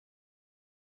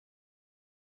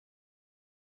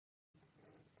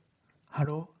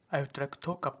Hello, I would like to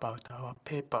talk about our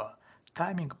paper,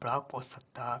 Timing Black Box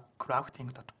Attack,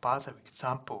 crafting that puzzle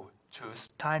example, choose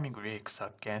timing risks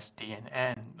against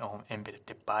DNN on embedded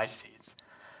devices.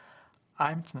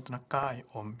 I'm Tsunato Nakai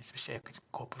of Mitsubishi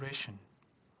Electric Corporation.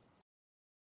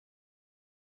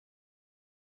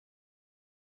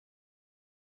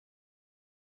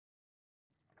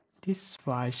 This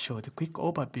slide shows a quick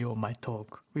overview of my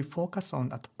talk. We focus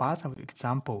on adversarial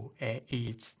example,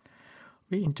 AEs.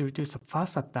 We introduce a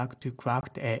fast attack to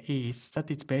craft AEs that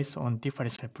is based on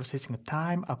differential processing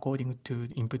time according to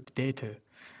the input data.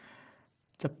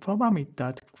 The problem is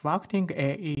that crafting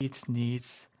AEs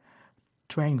needs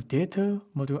training data,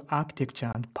 model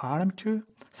architecture and parameter,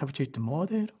 substitute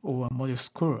model, or model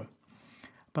score.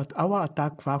 But our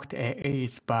attack craft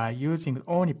AEs by using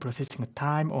only processing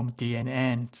time on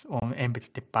DNNs on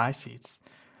embedded devices.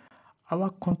 Our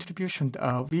contribution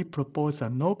we propose a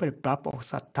novel black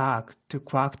box attack to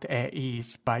craft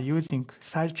AEs by using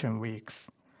sidechain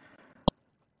weeks.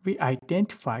 We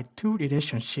identified two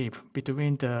relationships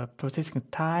between the processing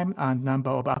time and number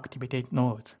of activated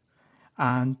nodes,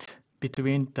 and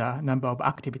between the number of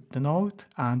activated nodes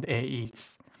and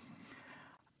AEs.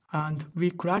 And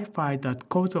we clarified the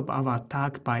cause of our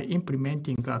attack by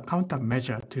implementing a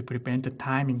countermeasure to prevent the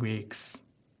timing leaks.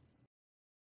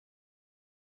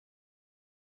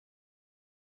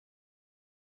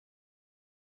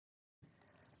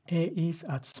 AEs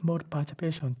add small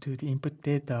perturbation to the input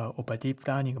data of a deep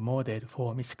learning model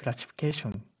for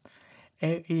misclassification.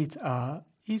 AEs are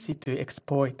easy to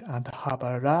exploit and have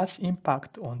a large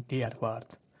impact on real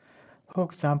world. For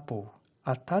example,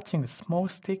 attaching a small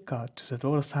sticker to the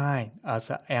road sign as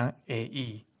an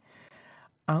AE.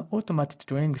 An automated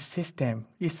drawing system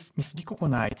is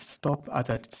misrecognized stop as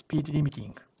a speed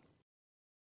limiting.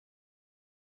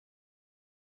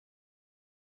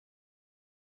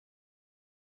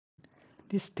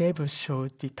 This table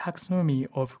shows the taxonomy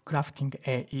of crafting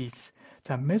AEs.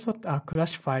 The methods are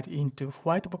classified into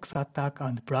white box attack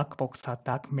and black box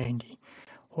attack mainly.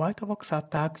 White box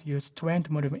attack use trend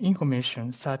model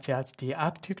information such as the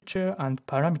architecture and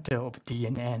parameter of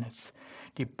DNNs.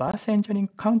 Reverse engineering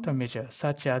countermeasures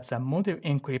such as the model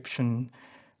encryption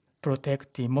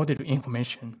protect the model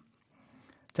information.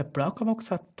 The black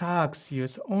box attacks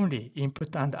use only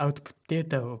input and output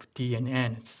data of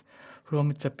DNNs.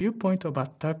 From the viewpoint of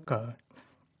attacker,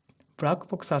 black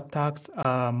box attacks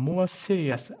are more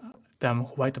serious than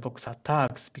white box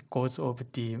attacks because of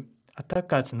the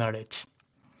attacker's knowledge.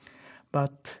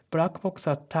 But black box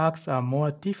attacks are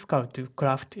more difficult to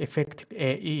craft effective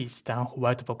AEs than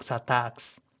white box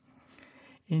attacks.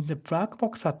 In the black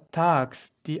box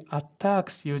attacks, the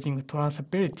attacks using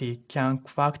traceability can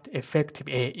craft effective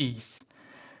AEs.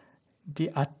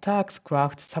 The attacks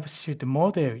craft substitute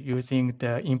model using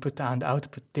the input and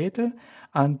output data,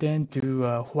 and then do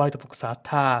white box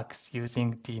attacks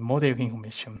using the model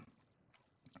information.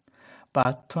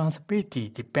 But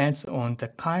traceability depends on the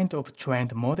kind of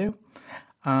trained model,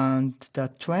 and the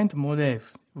trained model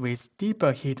with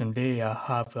deeper hidden layer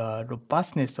have a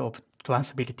robustness of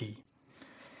traceability.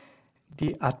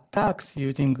 The attacks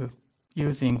using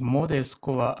model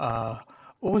score are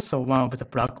also one of the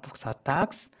black box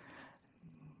attacks.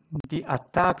 The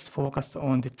attacks focus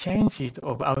on the changes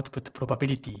of output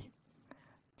probability.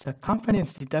 The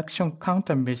confidence reduction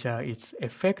countermeasure is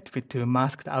effective to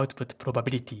mask the output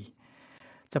probability.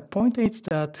 The point is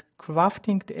that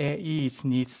crafting the AEs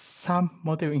needs some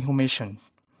model information.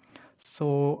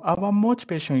 So our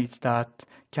motivation is that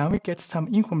can we get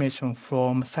some information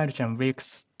from sidechain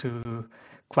weeks to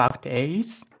craft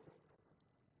AEs?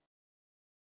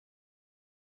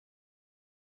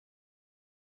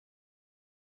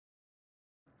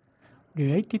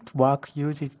 Related work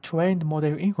uses trained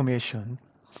model information.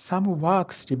 Some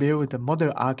works reveal the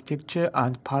model architecture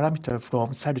and parameters from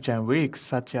sidechain weeks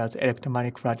such as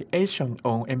electromagnetic radiation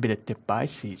on embedded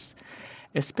devices.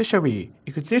 Especially,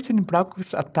 existing black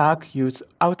box attack use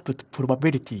output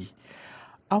probability.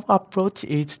 Our approach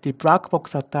is the black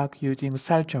box attack using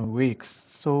sidechain weeks.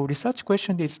 So research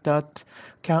question is that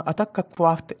can attacker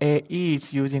craft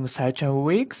AEs using sidechain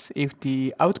weeks if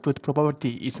the output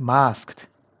probability is masked?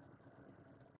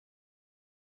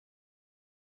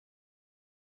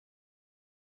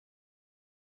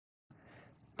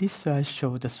 This slide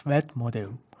shows the threat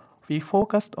model. We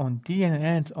focused on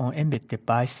DNNs on embedded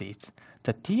devices.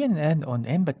 The DNN on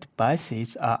embedded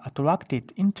devices are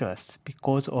attracted interest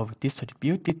because of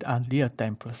distributed and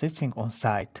real-time processing on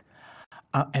site.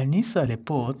 An initial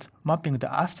report mapping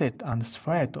the asset and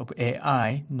threat of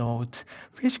AI notes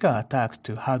physical attacks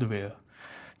to hardware.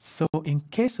 So in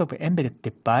case of embedded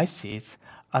devices,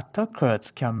 attackers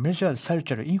can measure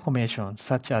cellular information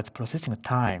such as processing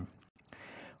time.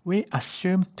 We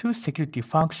assume two security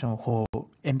functions for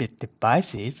embedded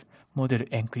devices, model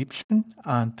encryption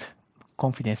and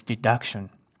confidence reduction.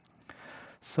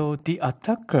 So the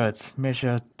attackers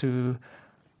measure to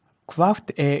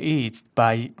craft AEs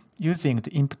by using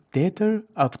the input data,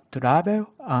 output label,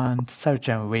 and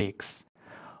certain weeks.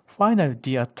 Finally,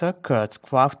 the attackers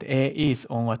craft AEs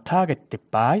on a target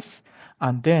device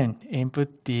and then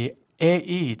input the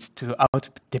AEs to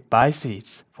output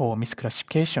devices for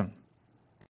misclassification.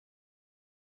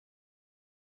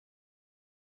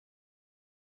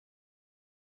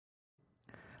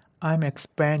 I'm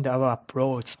explained our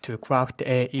approach to craft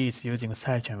AEs using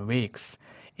certain weeks.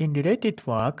 In related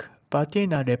work,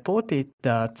 Batina reported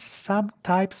that some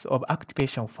types of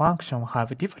activation function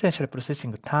have differential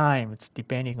processing times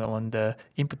depending on the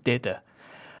input data.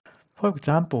 For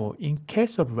example, in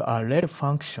case of a rel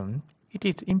function, it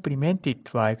is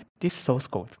implemented like this source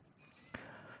code.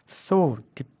 So,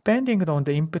 depending on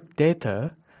the input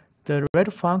data, the rel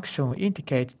function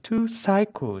indicates two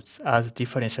cycles as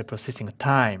differential processing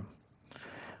time.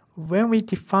 When we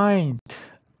defined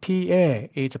TA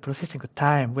is the processing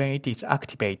time when it is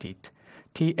activated,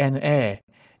 TNA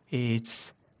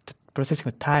is the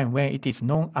processing time when it is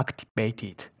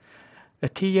non-activated. The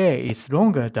TA is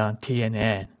longer than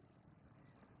TNN.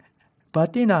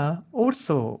 Batina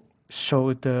also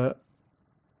showed the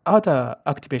other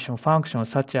activation functions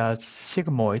such as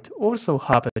sigmoid also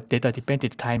have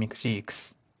data-dependent timing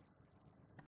leaks.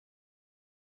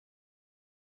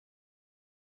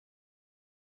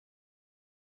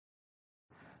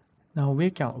 Now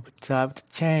we can observe the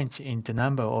change in the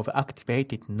number of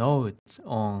activated nodes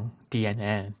on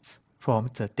DNNs from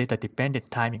the data-dependent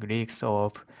timing leaks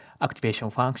of activation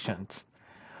functions.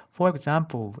 For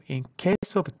example, in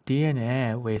case of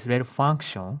DNN with rel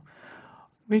function,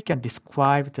 we can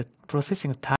describe the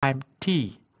processing time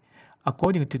T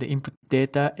according to the input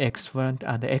data x1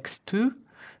 and x2.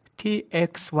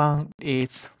 Tx1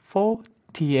 is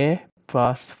 4TA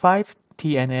plus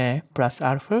 5TNA plus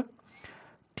alpha.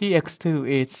 Tx2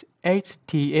 is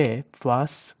 8TA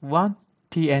plus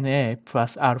 1TNA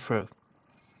plus alpha.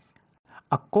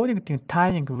 According to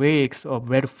timing weeks of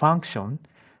rel function,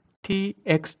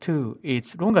 Tx2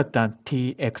 is longer than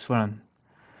Tx1.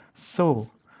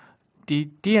 So, the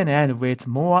DNN with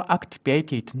more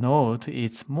activated node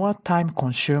is more time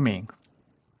consuming.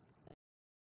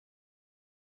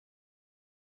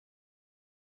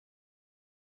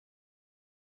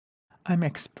 I'm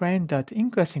explained that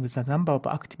increasing the number of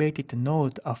activated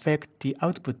nodes affects the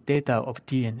output data of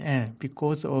DNN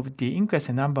because of the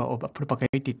increasing number of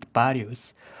propagated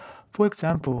values. For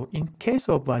example, in case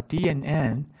of a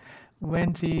DNN,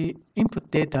 when the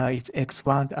input data is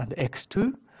x1 and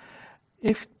x2,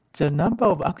 if the number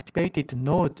of activated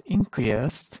nodes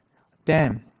increased,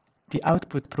 then the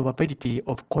output probability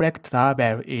of correct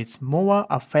label is more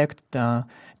affected than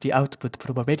the output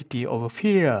probability of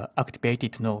fewer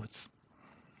activated nodes.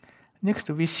 Next,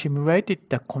 we simulated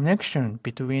the connection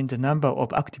between the number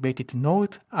of activated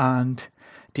nodes and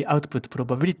the output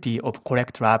probability of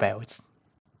correct labels.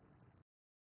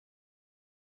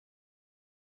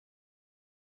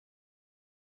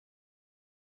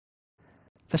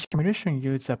 The simulation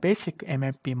used a basic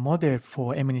MLP model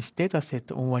for MNIST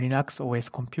dataset on a Linux OS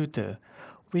computer.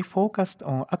 We focused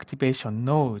on activation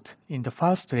node in the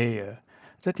first layer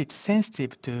that is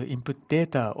sensitive to input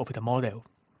data of the model.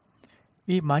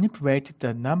 We manipulated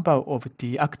the number of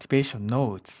the activation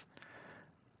nodes.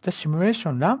 The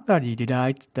simulation randomly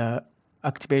rewrites the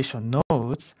activation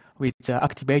nodes with the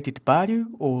activated value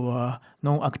or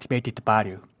non-activated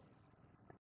value.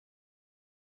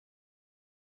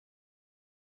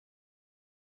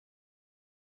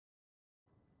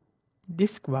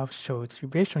 This graph shows the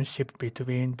relationship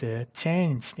between the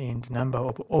change in the number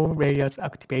of all layers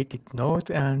activated nodes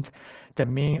and the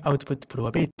mean output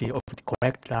probability of the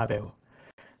correct label.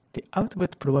 The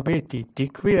output probability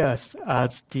decreases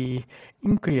as the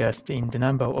increase in the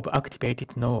number of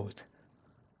activated nodes.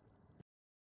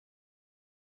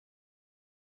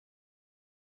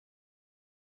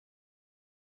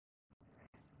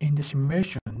 In the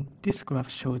simulation, this graph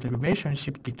shows the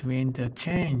relationship between the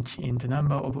change in the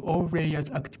number of all layers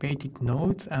activated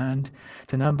nodes and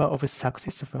the number of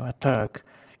successful attacks.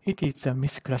 It is the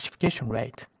misclassification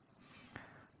rate.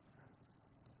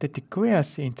 The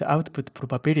decrease in the output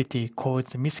probability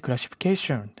causes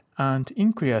misclassification and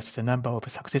increases the number of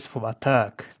successful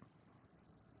attacks.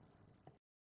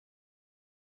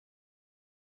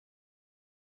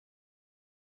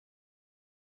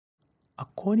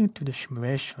 According to the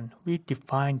simulation, we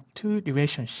defined two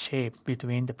relationships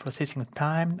between the processing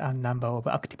time and number of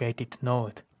activated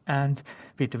nodes, and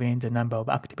between the number of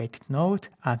activated nodes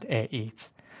and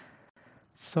AEs.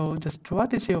 So the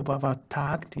strategy of our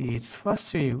attack is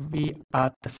firstly we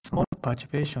add a small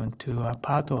perturbation to a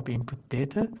part of input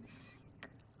data,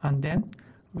 and then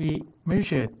we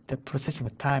measure the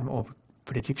processing time of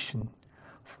prediction.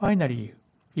 Finally,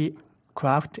 we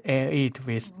craft AEs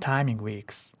with timing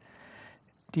weeks.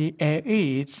 The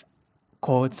AEs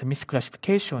cause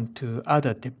misclassification to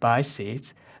other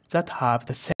devices that have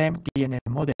the same DNN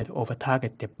model of a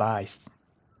target device.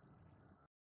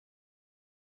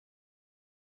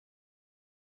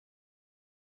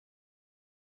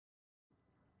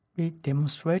 We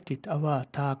demonstrated our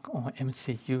attack on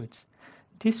MCUs.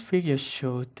 This figure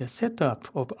shows the setup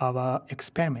of our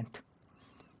experiment.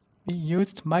 We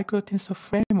used microtensor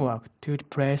framework to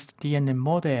replace DNN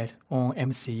model on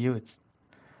MCUs.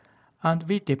 And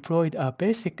we deployed a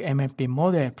basic MMP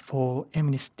model for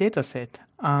MNIST dataset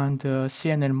and a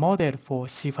CNN model for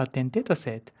CIFAR10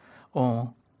 dataset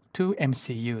on two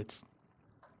MCUs.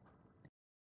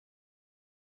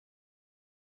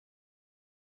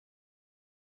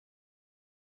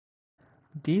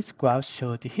 These graphs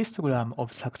show the histogram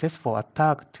of successful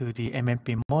attack to the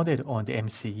MMP model on the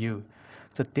MCU.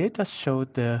 The data show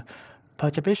the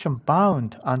perturbation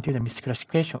bound until the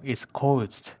misclassification is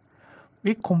caused.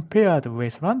 We compared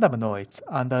with random noise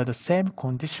under the same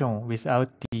condition without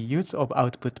the use of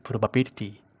output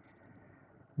probability.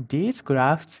 These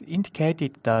graphs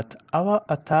indicated that our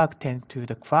attack tends to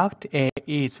the cracked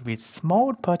AEs with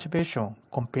small perturbation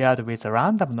compared with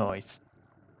random noise.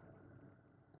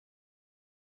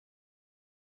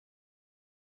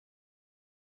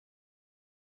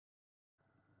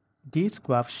 These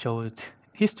graphs showed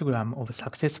histogram of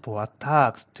successful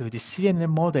attacks to the CNN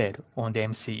model on the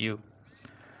MCU.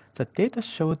 The data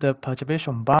showed the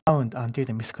perturbation bound until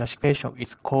the misclassification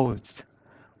is caused.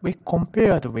 We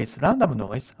compared with random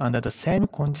noise under the same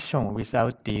condition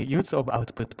without the use of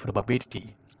output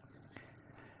probability.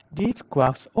 These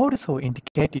graphs also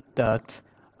indicated that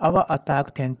our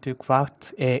attack tends to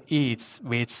craft AEs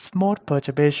with small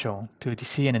perturbation to the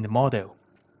CNN model.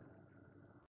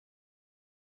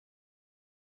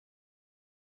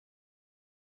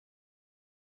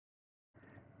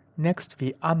 Next,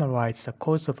 we analyze the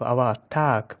cause of our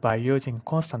attack by using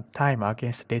constant time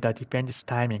against data-dependent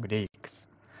timing leaks.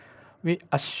 We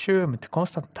assumed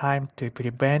constant time to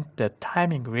prevent the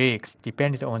timing leaks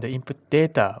dependent on the input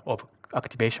data of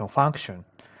activation function.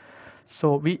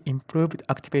 So we improved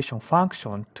activation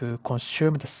function to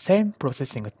consume the same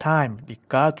processing time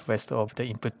regardless of the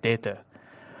input data.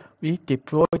 We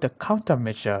deployed the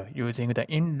countermeasure using the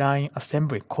inline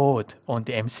assembly code on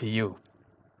the MCU.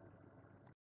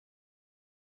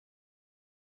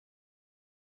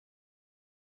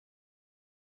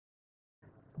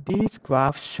 These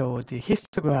graphs show the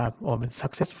histogram of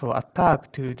successful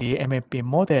attack to the MMP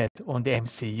model on the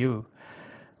MCU.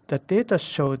 The data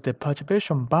showed the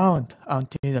perturbation bound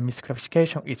until the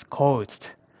misclassification is caused.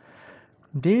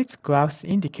 These graphs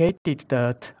indicated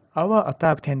that our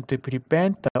attack tends to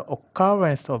prevent the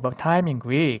occurrence of timing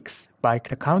leaks by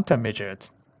the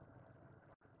countermeasures.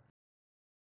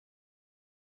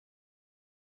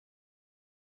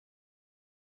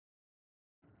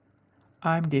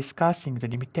 I'm discussing the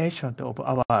limitations of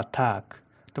our attack.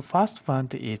 The first one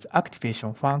is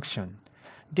activation function.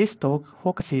 This talk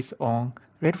focuses on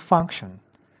red function.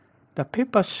 The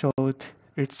paper showed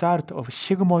result of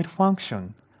sigmoid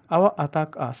function. Our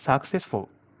attacks are successful.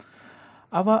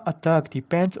 Our attack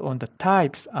depends on the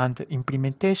types and the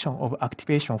implementation of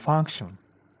activation function.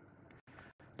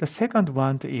 The second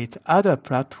one is other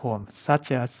platforms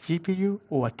such as GPU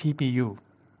or TPU.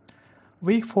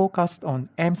 We focused on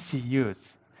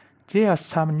MCUs. There are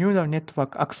some neural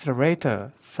network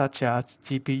accelerators such as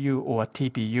GPU or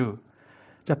TPU.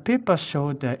 The paper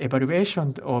showed the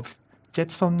evaluation of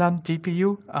Jetson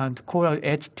GPU and Coral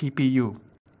Edge TPU.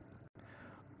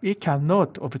 We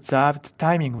cannot observe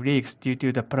timing leaks due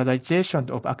to the polarization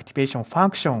of activation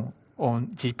function on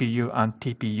GPU and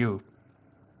TPU.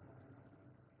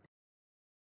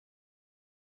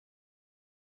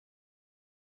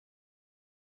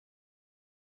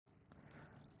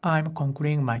 I'm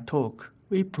concluding my talk.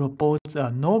 We propose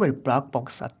a novel black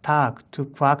box attack to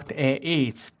crack the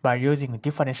AEs by using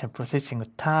differential processing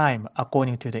time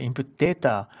according to the input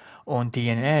data on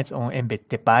DNNs on embedded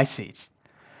devices.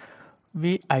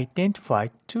 We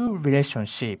identified two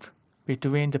relationships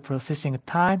between the processing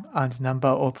time and number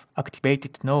of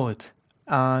activated nodes,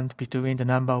 and between the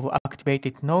number of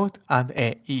activated nodes and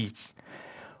AEs.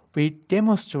 We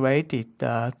demonstrated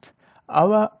that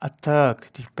Our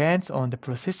attack depends on the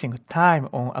processing time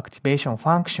on activation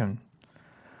function.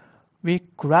 We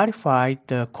clarified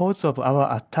the cause of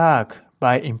our attack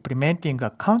by implementing a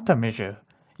countermeasure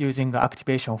using the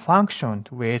activation function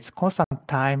with constant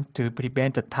time to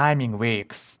prevent the timing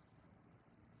leaks.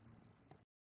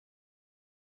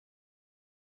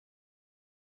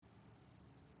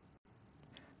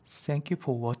 Thank you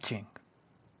for watching.